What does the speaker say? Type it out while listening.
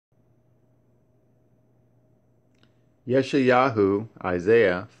Yeshayahu,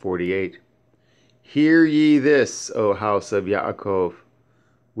 Isaiah 48. Hear ye this, O house of Yaakov,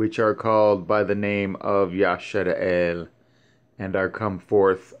 which are called by the name of Yashara'el, and are come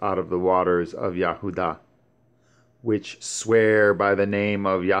forth out of the waters of Yahudah, which swear by the name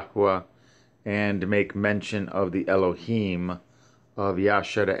of Yahweh, and make mention of the Elohim of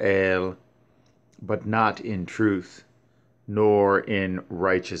Yashara'el, but not in truth, nor in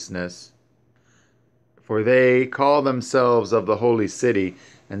righteousness. For they call themselves of the holy city,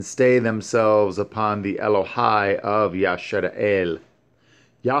 and stay themselves upon the Elohai of Yashara'el.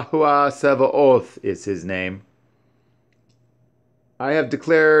 Yahuwah Sevaoth is his name. I have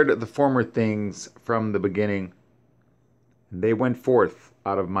declared the former things from the beginning, and they went forth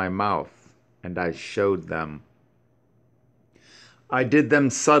out of my mouth, and I showed them. I did them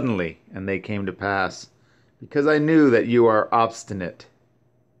suddenly, and they came to pass, because I knew that you are obstinate,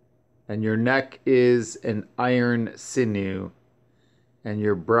 and your neck is an iron sinew, and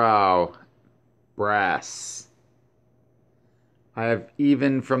your brow brass. I have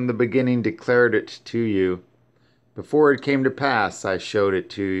even from the beginning declared it to you. Before it came to pass, I showed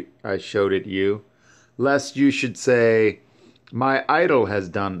it you, lest you should say, my idol has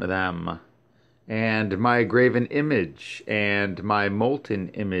done them, and my graven image and my molten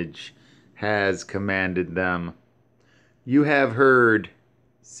image has commanded them. You have heard,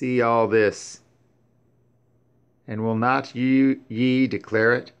 see all this, and will not ye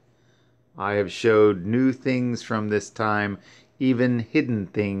declare it? I have showed new things from this time, even hidden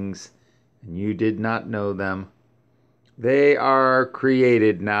things, and you did not know them. They are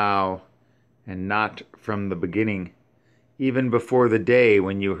created now, and not from the beginning, even before the day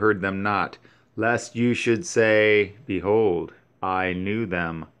when you heard them not, lest you should say, behold, I knew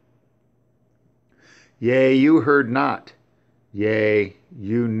them. Yea, you heard not, yea,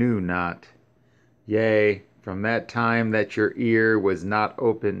 you knew not, yea, from that time that your ear was not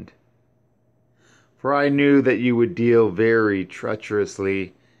opened. For I knew that you would deal very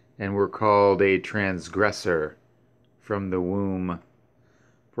treacherously, and were called a transgressor from the womb.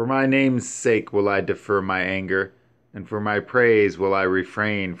 For my name's sake will I defer my anger, and for my praise will I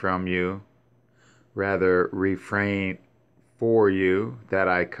refrain from you. Rather refrain for you, that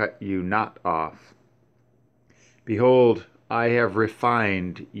I cut you not off. Behold, I have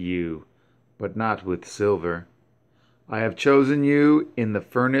refined you, but not with silver. I have chosen you in the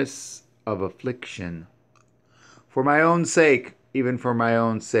furnace of affliction. For my own sake, even for my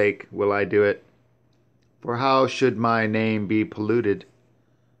own sake, will I do it. For how should my name be polluted?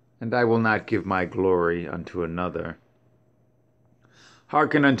 And I will not give my glory unto another.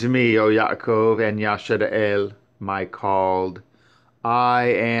 Hearken unto me, O Yaakov and Yashara'el, my called. I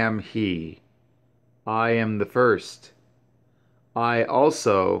am he. I am the first. I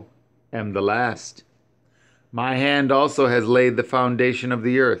also am the last. My hand also has laid the foundation of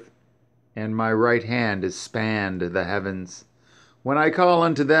the earth, and my right hand has spanned the heavens. When I call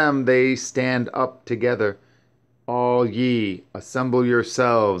unto them, they stand up together. All ye, assemble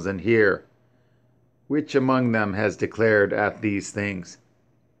yourselves and hear. Which among them has declared at these things?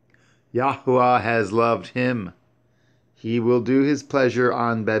 Yahuwah has loved him. He will do his pleasure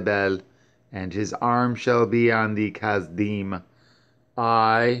on Babel, and his arm shall be on the Kasdim.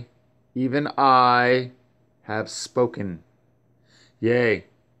 I, even I, have spoken. Yea,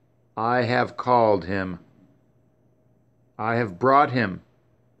 I have called him. I have brought him,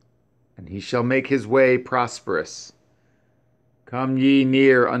 and he shall make his way prosperous. Come ye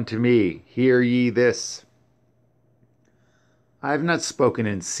near unto me, hear ye this. I have not spoken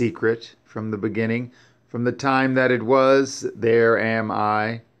in secret from the beginning, from the time that it was, there am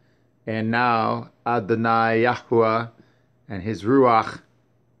I. And now Adonai Yahuwah and his Ruach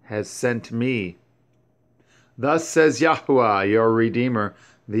has sent me. Thus says Yahuwah, your Redeemer,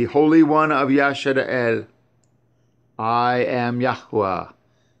 the Holy One of Yashara'el. I am Yahuwah,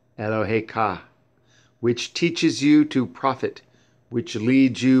 Eloheka, which teaches you to profit, which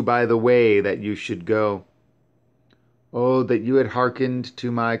leads you by the way that you should go. Oh, that you had hearkened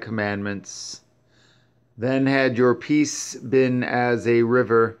to my commandments. Then had your peace been as a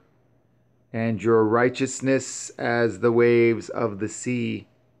river, and your righteousness as the waves of the sea.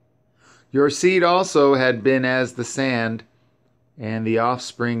 Your seed also had been as the sand, and the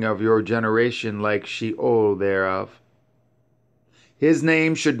offspring of your generation like Sheol thereof. His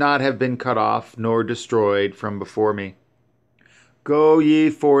name should not have been cut off, nor destroyed from before me. Go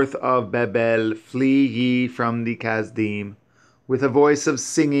ye forth of Babel, flee ye from the Kasdim. With a voice of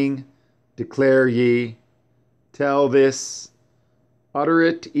singing, declare ye, tell this, utter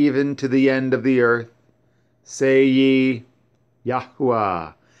it even to the end of the earth. Say ye,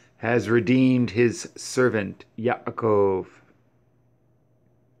 Yahuwah has redeemed his servant Yaakov.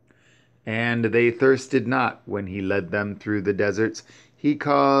 And they thirsted not when he led them through the deserts. He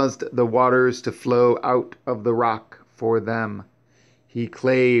caused the waters to flow out of the rock for them. He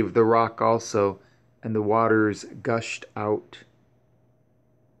clave the rock also, and the waters gushed out.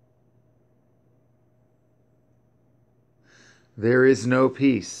 There is no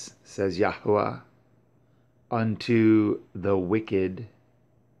peace, says Yahweh, unto the wicked.